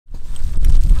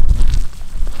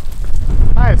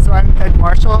Hi, so I'm Ed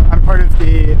Marshall. I'm part of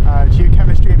the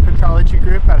geochemistry and petrology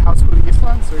group at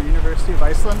Iceland, or University of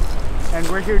Iceland, and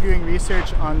we're here doing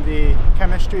research on the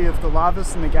chemistry of the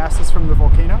lavas and the gases from the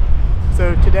volcano.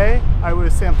 So today I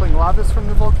was sampling lavas from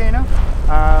the volcano,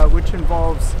 which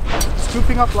involves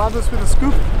scooping up lavas with a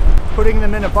scoop, putting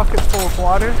them in a bucket full of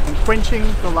water and quenching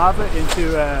the lava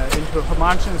into a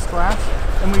homogeneous glass.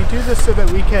 And we do this so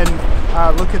that we can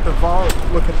look at the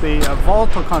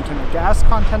volatile content or gas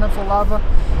content of the lava,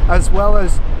 as well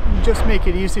as just make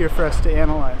it easier for us to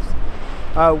analyze.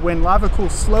 When lava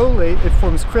cools slowly, it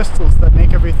forms crystals that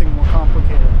make everything more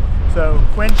complicated. So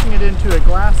quenching it into a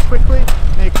glass quickly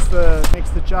makes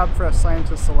the job for us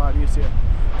scientists a lot easier.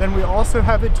 Then we also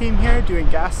have a team here doing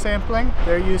gas sampling.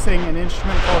 They're using an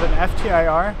instrument called an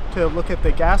FTIR to look at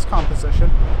the gas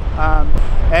composition.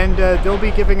 They'll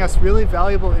be giving us really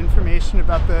valuable information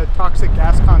about the toxic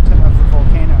gas content of